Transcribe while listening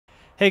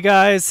Hey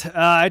guys,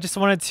 I just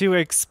wanted to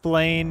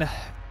explain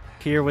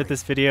here with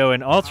this video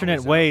an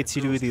alternate way to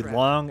do the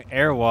long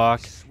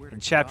airwalk in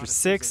Chapter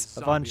 6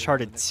 of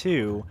Uncharted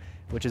 2,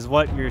 which is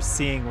what you're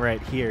seeing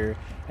right here.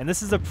 And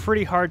this is a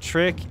pretty hard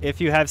trick if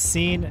you have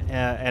seen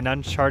an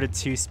Uncharted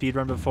 2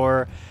 speedrun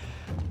before.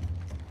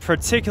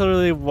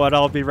 Particularly what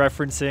I'll be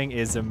referencing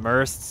is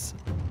Immersed's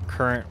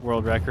current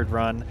world record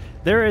run.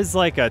 There is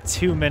like a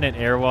 2-minute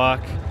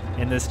airwalk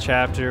in this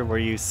chapter where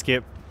you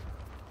skip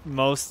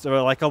most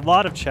or like a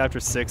lot of chapter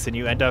 6 and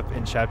you end up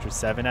in chapter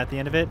 7 at the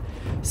end of it.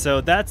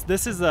 So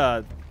this is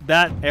that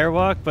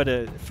airwalk,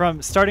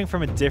 but starting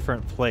from a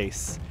different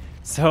place.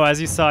 So as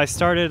you saw, I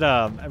started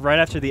right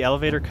after the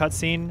elevator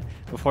cutscene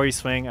before you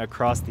swing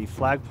across the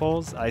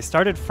flagpoles. I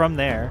started from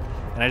there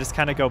and I just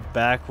kind of go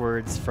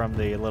backwards from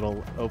the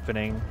little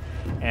opening,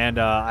 and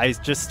I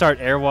just start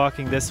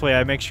airwalking this way.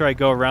 I make sure I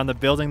go around the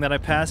building that I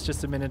passed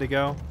just a minute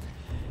ago,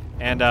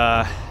 and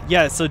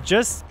yeah, so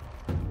just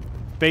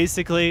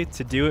basically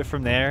to do it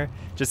from there,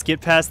 just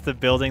get past the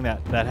building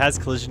that has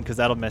collision, because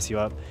that'll mess you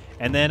up,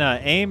 and then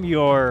aim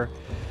your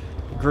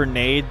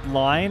grenade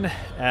line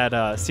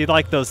at see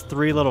like those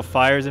 3 little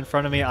fires in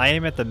front of me. I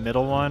aim at the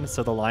middle one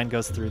so the line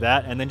goes through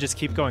that, and then just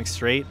keep going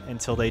straight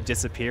until they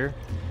disappear,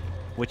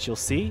 which you'll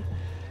see.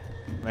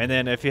 And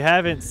then if you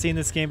haven't seen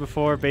this game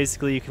before,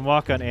 basically you can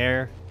walk on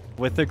air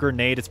with the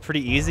grenade. It's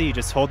pretty easy. You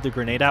just hold the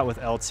grenade out with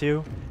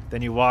L2,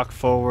 then you walk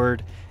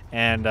forward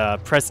and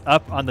press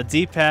up on the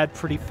D-pad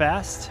pretty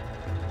fast.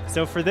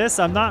 So for this,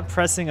 I'm not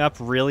pressing up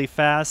really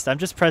fast. I'm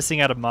just pressing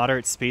at a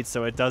moderate speed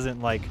so it doesn't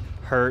like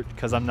hurt,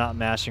 because I'm not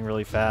mashing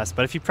really fast.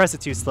 But if you press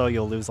it too slow,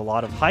 you'll lose a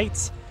lot of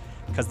height,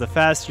 because the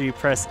faster you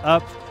press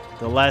up,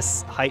 the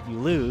less height you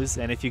lose.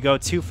 And if you go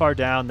too far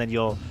down, then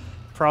you'll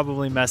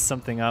probably mess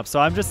something up. So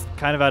I'm just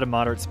kind of at a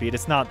moderate speed.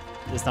 It's not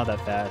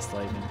that fast.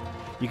 Like,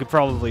 you could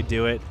probably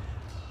do it,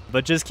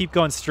 but just keep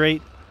going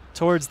straight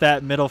towards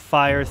that middle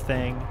fire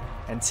thing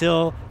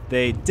until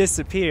they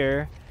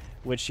disappear,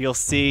 which you'll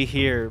see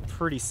here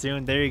pretty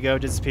soon. There you go,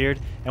 disappeared.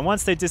 And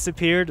once they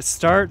disappeared,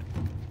 start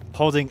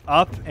holding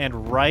up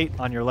and right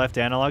on your left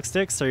analog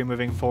stick, so you're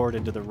moving forward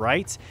and to the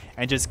right,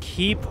 and just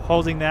keep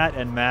holding that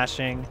and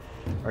mashing,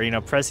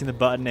 or pressing the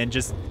button, and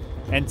just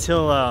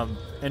until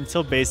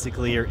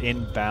basically you're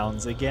in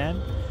bounds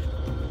again.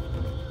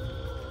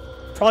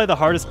 Probably the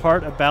hardest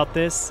part about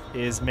this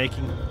is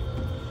making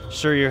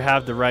sure you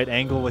have the right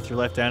angle with your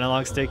left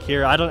analog stick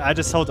here. I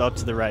just hold up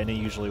to the right and it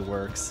usually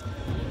works.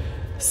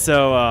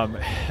 So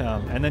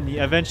and then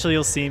eventually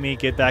you'll see me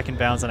get back in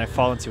bounds and I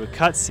fall into a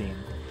cutscene.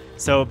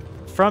 So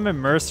from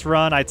Immersed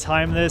run, I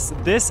timed this.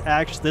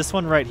 This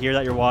one right here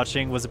that you're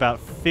watching was about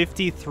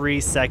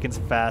 53 seconds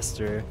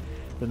faster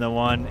than the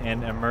one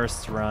in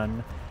Immersed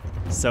run.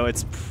 So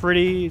it's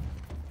pretty,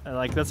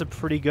 like, that's a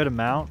pretty good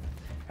amount.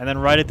 And then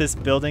right at this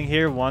building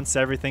here, once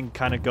everything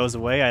kind of goes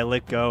away, I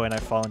let go and I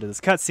fall into this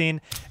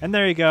cutscene. And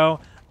there you go.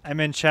 I'm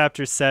in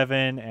Chapter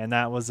 7, and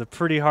that was a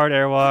pretty hard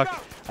airwalk.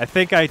 I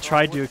think I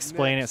tried to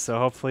explain it, so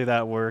hopefully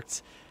that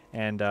worked.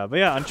 And but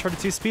yeah, Uncharted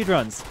 2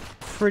 speedruns,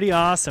 pretty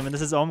awesome. And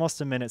this is almost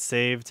a minute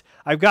saved.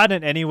 I've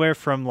gotten it anywhere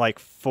from like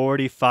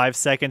 45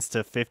 seconds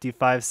to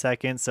 55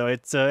 seconds, so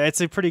it's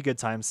a pretty good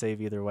time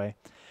save either way.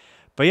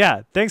 But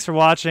yeah, thanks for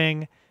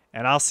watching,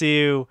 and I'll see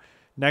you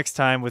next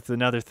time with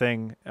another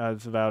thing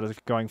about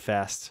going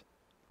fast.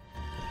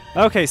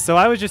 Okay, so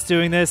I was just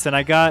doing this and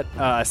I got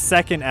a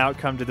second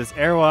outcome to this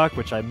airwalk,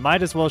 which I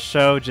might as well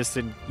show just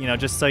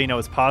so you know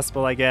it's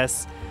possible, I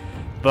guess.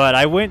 But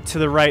I went to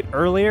the right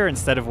earlier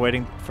instead of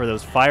waiting for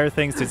those fire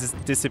things to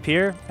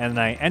disappear, and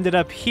I ended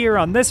up here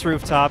on this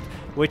rooftop,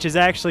 which is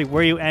actually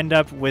where you end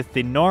up with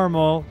the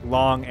normal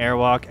long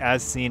airwalk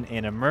as seen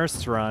in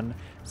Immersed run.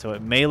 So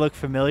it may look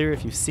familiar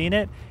if you've seen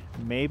it,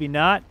 maybe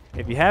not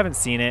if you haven't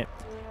seen it.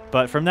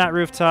 But from that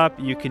rooftop,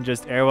 you can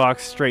just airwalk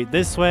straight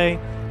this way.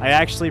 I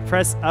actually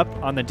press up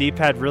on the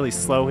D-pad really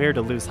slow here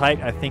to lose height.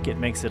 I think it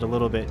makes it a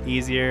little bit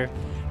easier.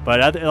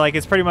 But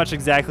it's pretty much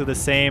exactly the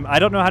same. I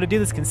don't know how to do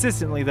this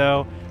consistently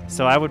though,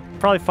 so I would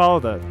probably follow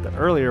the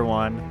earlier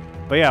one.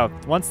 But yeah,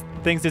 once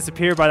things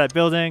disappear by that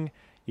building,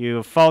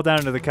 you fall down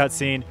into the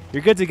cutscene.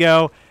 You're good to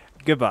go.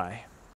 Goodbye.